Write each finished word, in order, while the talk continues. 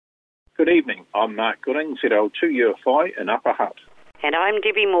Good evening. I'm Mark Gooding, ZL2UFI in Upper Hutt. And I'm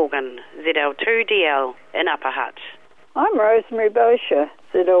Debbie Morgan, ZL2DL in Upper Hutt. I'm Rosemary Bosher,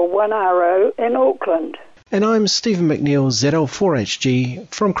 ZL1RO in Auckland. And I'm Stephen McNeil,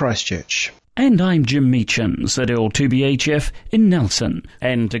 ZL4HG from Christchurch. And I'm Jim Meachin, ZL2BHF in Nelson.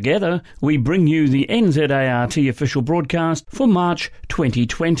 And together we bring you the NZART official broadcast for March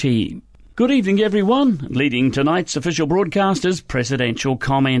 2020. Good evening, everyone. Leading tonight's official broadcast is Presidential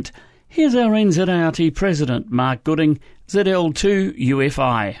Comment. Here's our NZART President, Mark Gooding,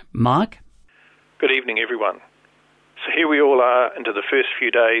 ZL2UFI. Mark? Good evening, everyone. So here we all are into the first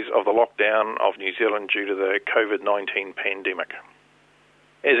few days of the lockdown of New Zealand due to the COVID-19 pandemic.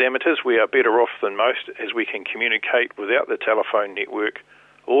 As amateurs, we are better off than most as we can communicate without the telephone network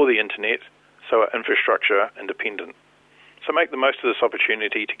or the internet, so are infrastructure independent. So make the most of this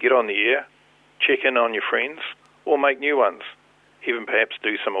opportunity to get on the air, check in on your friends, or make new ones, even perhaps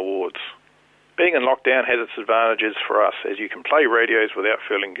do some awards. Being in lockdown has its advantages for us, as you can play radios without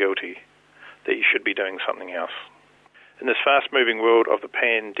feeling guilty that you should be doing something else. In this fast-moving world of the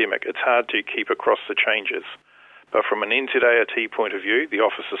pandemic, it's hard to keep across the changes, but from an NZART point of view, the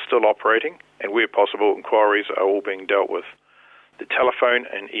office is still operating, and where possible, inquiries are all being dealt with. The telephone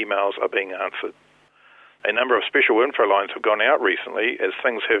and emails are being answered. A number of special info lines have gone out recently as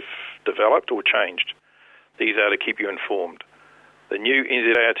things have developed or changed. These are to keep you informed. The new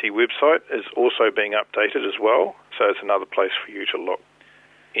NZART website is also being updated as well, so it's another place for you to look.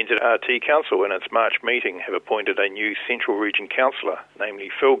 NZART Council in its March meeting have appointed a new Central Region Councillor, namely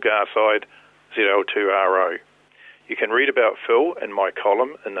Phil Garside, ZL2RO. You can read about Phil in my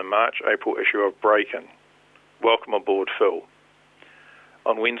column in the March-April issue of Breakin'. Welcome aboard, Phil.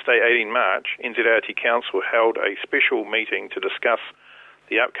 On Wednesday, 18 March, NZART Council held a special meeting to discuss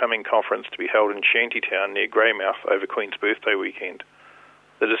the upcoming conference to be held in Shantytown near Greymouth over Queen's Birthday weekend.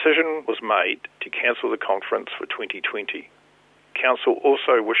 The decision was made to cancel the conference for 2020. Council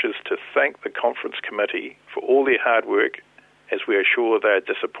also wishes to thank the conference committee for all their hard work, as we are sure they are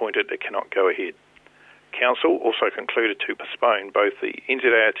disappointed it cannot go ahead. Council also concluded to postpone both the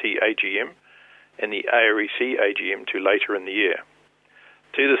NZART AGM and the AREC AGM to later in the year.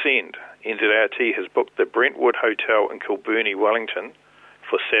 To this end, NZART has booked the Brentwood Hotel in Kilburnie, Wellington,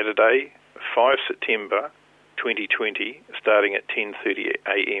 for Saturday, 5 September 2020, starting at 10:30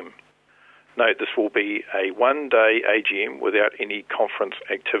 a.m. Note, this will be a one-day AGM without any conference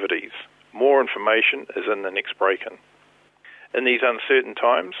activities. More information is in the next break-in. In these uncertain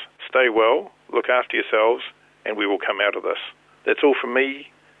times, stay well, look after yourselves, and we will come out of this. That's all from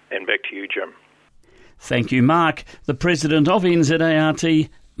me, and back to you, Jim. Thank you, Mark. The President of NZART,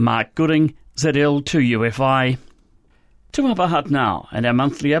 Mark Gooding, ZL2UFI. To Upper Hutt now, and our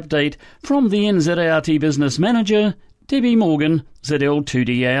monthly update from the NZART Business Manager, Debbie Morgan,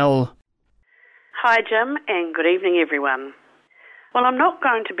 ZL2DL. Hi, Jim, and good evening, everyone. Well, I'm not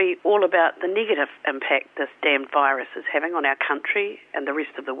going to be all about the negative impact this damned virus is having on our country and the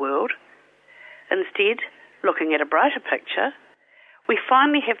rest of the world. Instead, looking at a brighter picture, we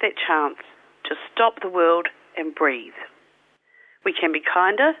finally have that chance to stop the world and breathe. We can be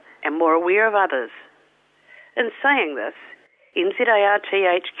kinder and more aware of others. In saying this, NZART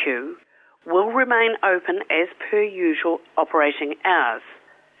HQ will remain open as per usual operating hours.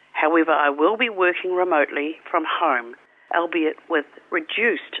 However, I will be working remotely from home, albeit with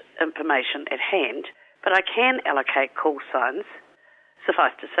reduced information at hand, but I can allocate call signs.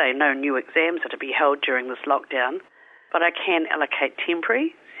 Suffice to say, no new exams are to be held during this lockdown, but I can allocate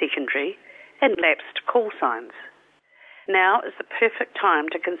temporary, secondary, and lapsed call signs. Now is the perfect time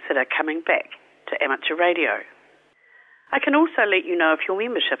to consider coming back to amateur radio. I can also let you know if your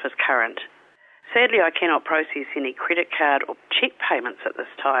membership is current. Sadly, I cannot process any credit card or cheque payments at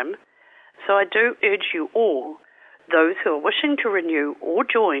this time, so I do urge you all, those who are wishing to renew or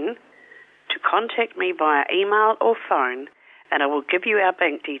join, to contact me via email or phone, and I will give you our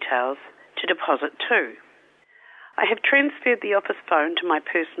bank details to deposit to. I have transferred the office phone to my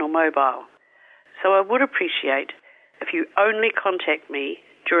personal mobile, so I would appreciate if you only contact me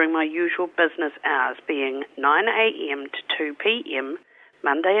during my usual business hours, being 9 a.m. to 2 p.m,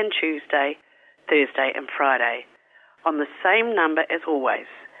 Monday and Tuesday, Thursday and Friday, on the same number as always.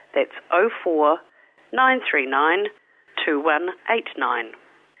 That's 04 939 2189.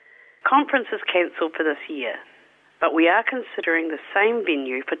 Conference is cancelled for this year, but we are considering the same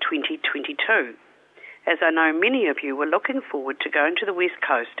venue for 2022, as I know many of you were looking forward to going to the West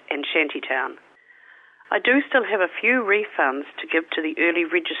Coast and Shantytown. I do still have a few refunds to give to the early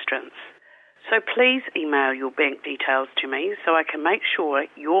registrants, so please email your bank details to me so I can make sure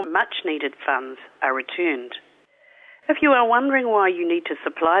your much-needed funds are returned. If you are wondering why you need to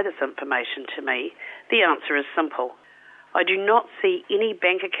supply this information to me, the answer is simple. I do not see any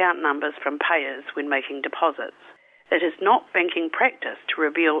bank account numbers from payers when making deposits. It is not banking practice to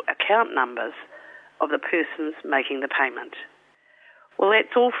reveal account numbers of the persons making the payment. Well,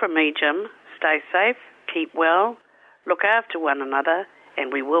 that's all from me, Jim. Stay safe, keep well, look after one another,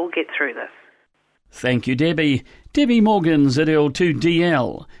 and we will get through this. Thank you, Debbie. Debbie Morgan,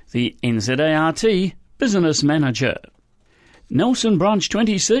 ZL2DL, the NZART Business Manager. Nelson Branch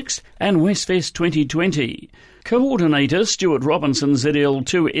 26 and Westfest 2020. Coordinator Stuart Robinson,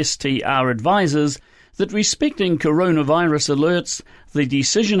 ZL2STR advises that respecting coronavirus alerts, the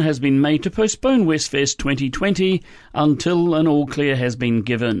decision has been made to postpone Westfest 2020 until an all-clear has been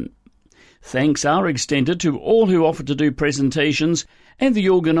given. Thanks are extended to all who offered to do presentations, and the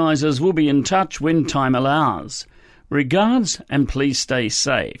organisers will be in touch when time allows. Regards, and please stay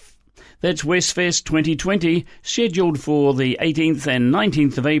safe. That's Westfest 2020, scheduled for the 18th and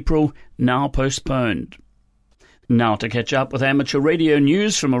 19th of April, now postponed. Now to catch up with amateur radio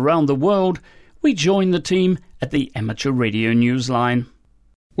news from around the world, we join the team at the Amateur Radio Newsline.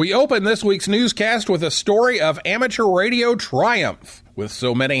 We open this week's newscast with a story of amateur radio triumph. With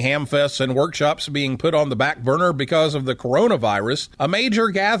so many hamfests and workshops being put on the back burner because of the coronavirus, a major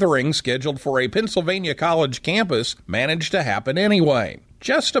gathering scheduled for a Pennsylvania college campus managed to happen anyway,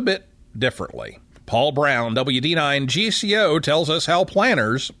 just a bit differently. Paul Brown, WD9 GCO, tells us how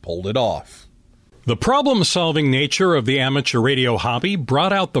planners pulled it off. The problem-solving nature of the amateur radio hobby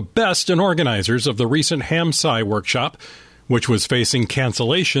brought out the best in organizers of the recent HamSci workshop, which was facing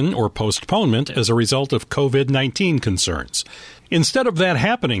cancellation or postponement as a result of COVID-19 concerns. Instead of that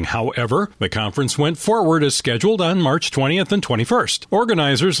happening, however, the conference went forward as scheduled on March 20th and 21st.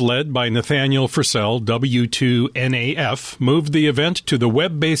 Organizers, led by Nathaniel Fursell, W2NAF, moved the event to the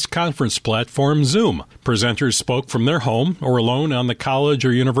web-based conference platform Zoom. Presenters spoke from their home or alone on the college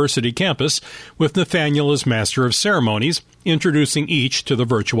or university campus, with Nathaniel as master of ceremonies, introducing each to the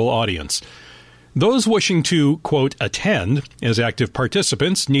virtual audience. Those wishing to, quote, attend as active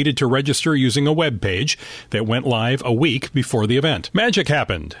participants needed to register using a web page that went live a week before the event. Magic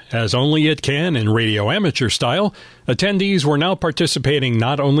happened, as only it can in radio amateur style. Attendees were now participating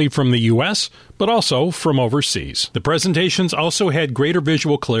not only from the U.S., but also from overseas. The presentations also had greater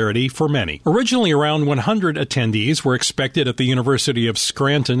visual clarity for many. Originally, around 100 attendees were expected at the University of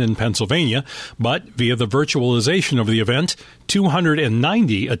Scranton in Pennsylvania, but via the virtualization of the event,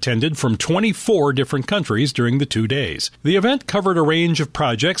 290 attended from 24 different countries during the 2 days. The event covered a range of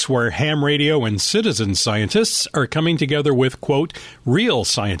projects where ham radio and citizen scientists are coming together with, quote, real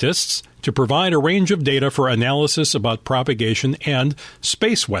scientists to provide a range of data for analysis about propagation and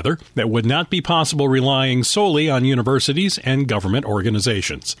space weather that would not be possible relying solely on universities and government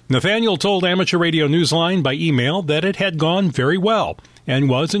organizations. Nathaniel told Amateur Radio Newsline by email that it had gone very well and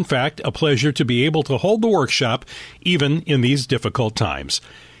was, in fact, a pleasure to be able to hold the workshop even in these difficult times.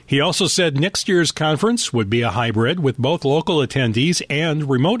 He also said next year's conference would be a hybrid with both local attendees and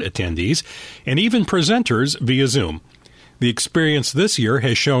remote attendees, and even presenters via Zoom. The experience this year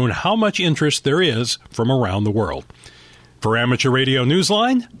has shown how much interest there is from around the world. For Amateur Radio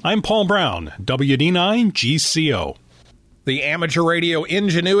Newsline, I'm Paul Brown, WD9 GCO. The amateur radio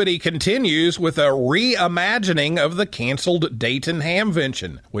ingenuity continues with a reimagining of the canceled Dayton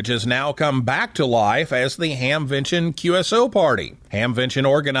Hamvention, which has now come back to life as the Hamvention QSO Party. Hamvention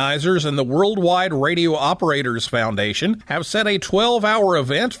organizers and the Worldwide Radio Operators Foundation have set a 12-hour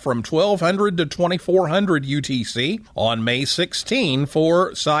event from 1200 to 2400 UTC on May 16 for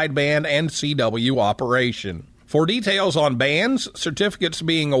sideband and CW operation. For details on bands, certificates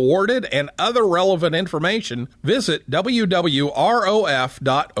being awarded, and other relevant information, visit www.rof.org.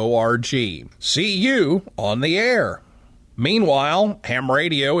 See you on the air. Meanwhile, Ham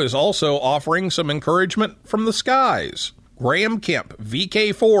Radio is also offering some encouragement from the skies. Graham Kemp,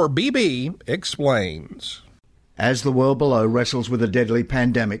 VK4BB, explains. As the world below wrestles with a deadly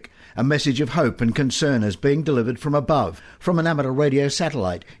pandemic, a message of hope and concern is being delivered from above, from an amateur radio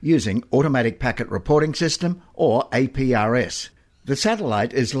satellite using Automatic Packet Reporting System, or APRS. The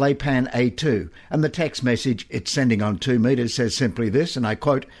satellite is Laypan A2, and the text message it's sending on 2 meters says simply this, and I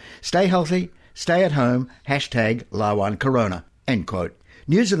quote, "Stay healthy, stay at home, #Lawan Corona," end quote.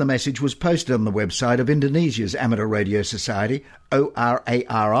 News of the message was posted on the website of Indonesia's Amateur Radio Society,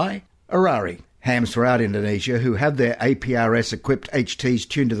 ORARI. Hams throughout Indonesia who have their APRS-equipped HTs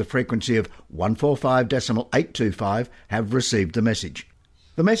tuned to the frequency of 145.825 have received the message.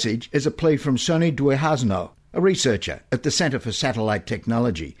 The message is a plea from Sony Dwi Hasno, a researcher at the Centre for Satellite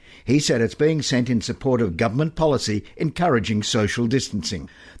Technology. He said it's being sent in support of government policy encouraging social distancing.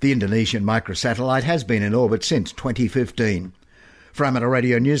 The Indonesian microsatellite has been in orbit since 2015. For Amateur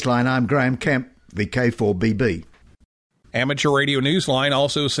Radio Newsline, I'm Graham Kemp, VK4BB. Amateur Radio Newsline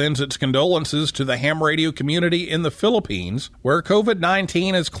also sends its condolences to the ham radio community in the Philippines, where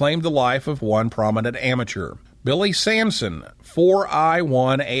COVID-19 has claimed the life of one prominent amateur. Billy Sanson,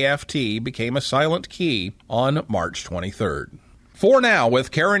 4I1AFT, became a silent key on March 23rd. For now,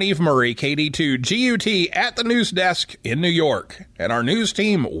 with Karen Eve Murray, KD2 GUT at the news desk in New York, and our news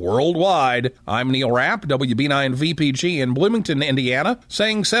team worldwide, I'm Neil Rapp, WB9 VPG in Bloomington, Indiana,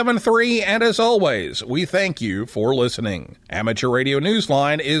 saying 7-3, and as always, we thank you for listening. Amateur Radio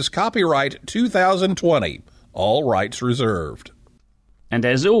Newsline is copyright 2020. All rights reserved. And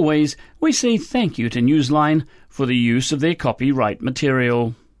as always, we say thank you to Newsline for the use of their copyright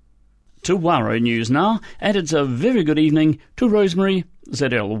material. To Warrow News now, and it's a very good evening to Rosemary,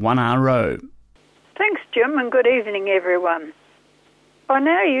 ZL1RO. Thanks, Jim, and good evening, everyone. By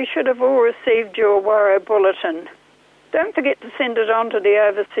now you should have all received your Warrow Bulletin. Don't forget to send it on to the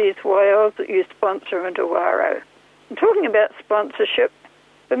overseas whales that you sponsor into Warrow. And talking about sponsorship,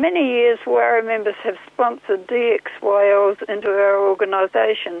 for many years Warrow members have sponsored DX whales into our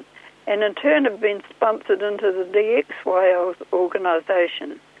organisation, and in turn have been sponsored into the DX whales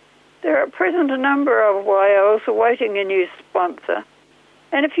organisation. There are at present a number of whales awaiting a new sponsor,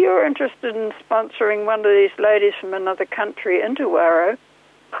 and if you're interested in sponsoring one of these ladies from another country into Warrow,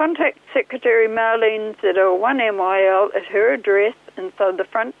 contact Secretary Marlene ZL1MYL at her address inside the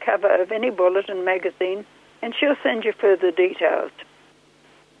front cover of any bulletin magazine, and she'll send you further details.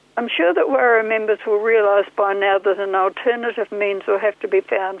 I'm sure that Warrow members will realise by now that an alternative means will have to be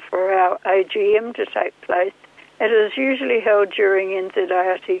found for our AGM to take place. It is usually held during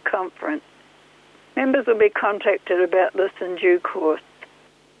NZART conference. Members will be contacted about this in due course.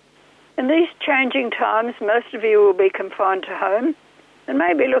 In these changing times, most of you will be confined to home and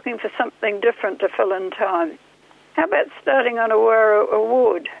may be looking for something different to fill in time. How about starting on a Warrow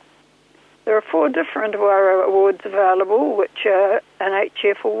Award? There are 4 different Warrow Awards available, which are an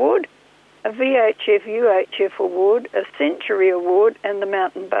HF Award, a VHF UHF Award, a Century Award, and the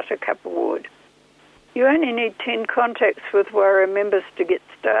Mountain Buttercup Award. You only need 10 contacts with Warrow members to get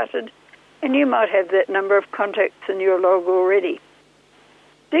started, and you might have that number of contacts in your log already.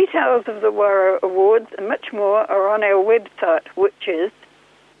 Details of the Warrow Awards and much more are on our website, which is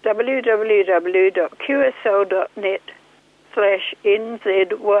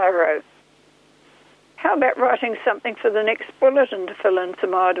www.qsl.net/NZWarrow. How about writing something for the next bulletin to fill in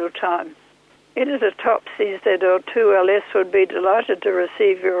some idle time? Editor Topsy ZL2LS would be delighted to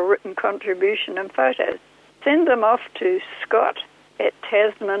receive your written contribution and photos. Send them off to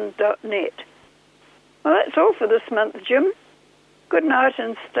scott@tasman.net. Well, that's all for this month, Jim. Good night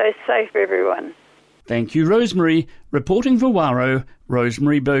and stay safe, everyone. Thank you, Rosemary. Reporting for Warrow,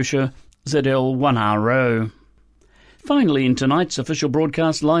 Rosemary Bosher, ZL1RO. Finally, in tonight's official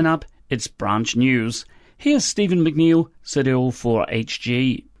broadcast lineup, it's Branch News. Here's Stephen McNeil,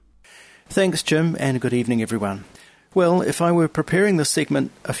 ZL4HG. Thanks, Jim, and good evening, everyone. Well, if I were preparing this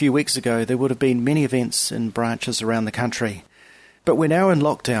segment a few weeks ago, there would have been many events in branches around the country. But we're now in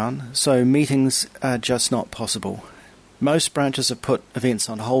lockdown, so meetings are just not possible. Most branches have put events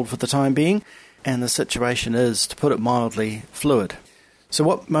on hold for the time being, and the situation is, to put it mildly, fluid. So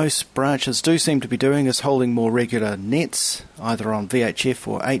what most branches do seem to be doing is holding more regular nets, either on VHF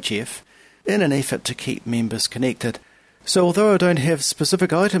or HF, in an effort to keep members connected. So although I don't have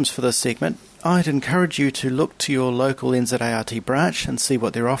specific items for this segment, I'd encourage you to look to your local NZART branch and see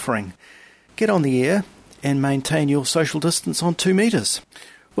what they're offering. Get on the air and maintain your social distance on 2 metres.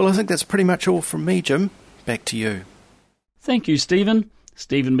 Well, I think that's pretty much all from me, Jim. Back to you. Thank you, Stephen.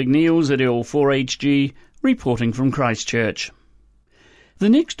 Stephen McNeil, ZL4HG, reporting from Christchurch. The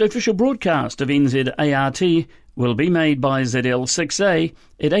next official broadcast of NZART will be made by ZL6A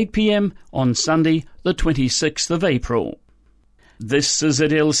at 8 p.m. on Sunday, the 26th of April. This is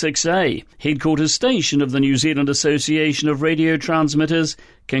ZL6A, headquarters station of the New Zealand Association of Radio Transmitters,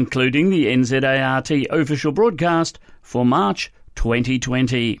 concluding the NZART official broadcast for March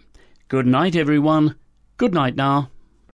 2020. Good night, everyone. Good night now.